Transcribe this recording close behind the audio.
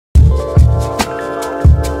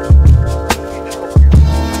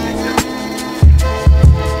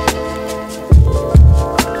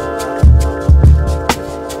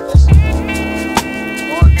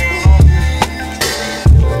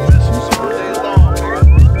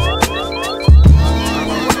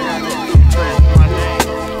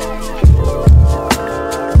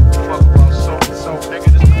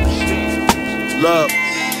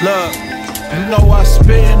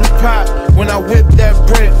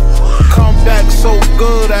so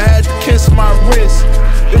good, I had to kiss my wrist.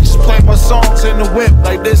 Bitches play my songs in the whip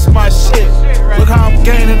like this my shit. Look how I'm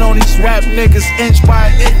gaining on these rap niggas inch by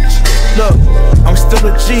inch. Look, I'm still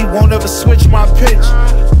a G, won't ever switch my pitch.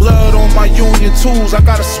 Blood on my union tools, I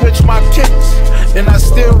gotta switch my kicks. And I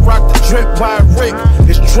still rock the drip by Rick.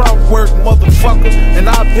 It's drum work, motherfucker, and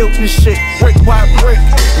I built this shit brick by brick.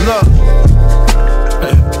 Look,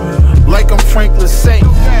 like I'm Franklin Saint.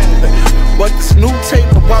 But this new tape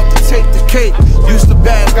about to take the cake. Used to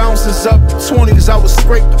bag ounces up to 20s, I would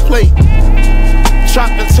scrape the plate.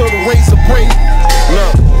 Chopped until the razor break.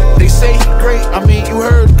 Look, they say he great, I mean you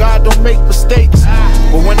heard God don't make mistakes.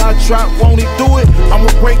 But when I drop, won't he do it?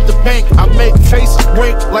 I'ma break the bank. I make faces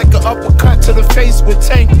break like an uppercut to the face with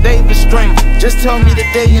Tank Davis strength. Just tell me the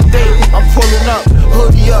day and date. I'm pulling up,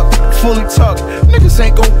 hoodie up, fully tucked. Niggas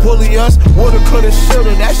ain't gon' bully us. Woulda, coulda,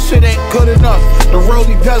 shoulda, that shit ain't good enough. The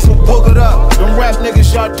rollie bezel boogered up. Them rap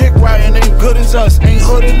niggas y'all dick riding ain't good as us, ain't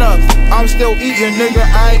hood enough. I'm still eating, nigga,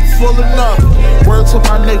 I ain't full enough. Word to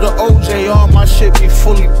my nigga OJ, all my shit be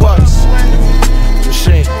fully